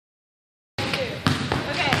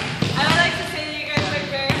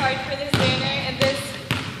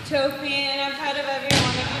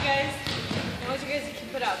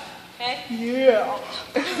Okay? Yeah.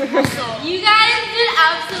 You guys did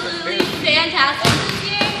absolutely fantastic this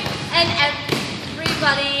year, and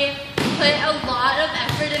everybody put a lot of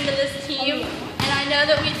effort into this team. And I know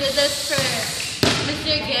that we did this for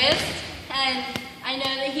Mr. Gift, and I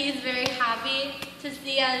know that he's very happy to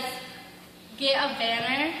see us get a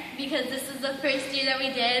banner because this is the first year that we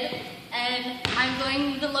did. And I'm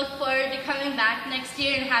going to look forward to coming back next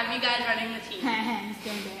year and have you guys running the team.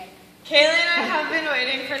 Kayla and I have been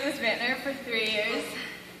waiting for this banner for 3 years.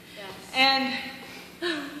 Yes. And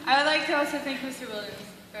I would like to also thank Mr. Williams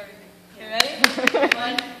for everything. Okay, ready?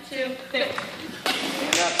 1, 2, 3.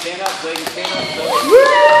 Stand up, ladies, stand up.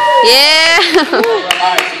 Yeah.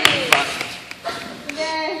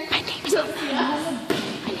 Okay. My name's on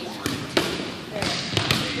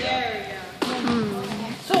There we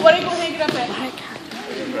go. So what are you going to hang it up at?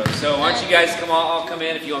 So why don't you guys all come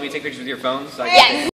in if you want me to take pictures with your phones? So I Yes.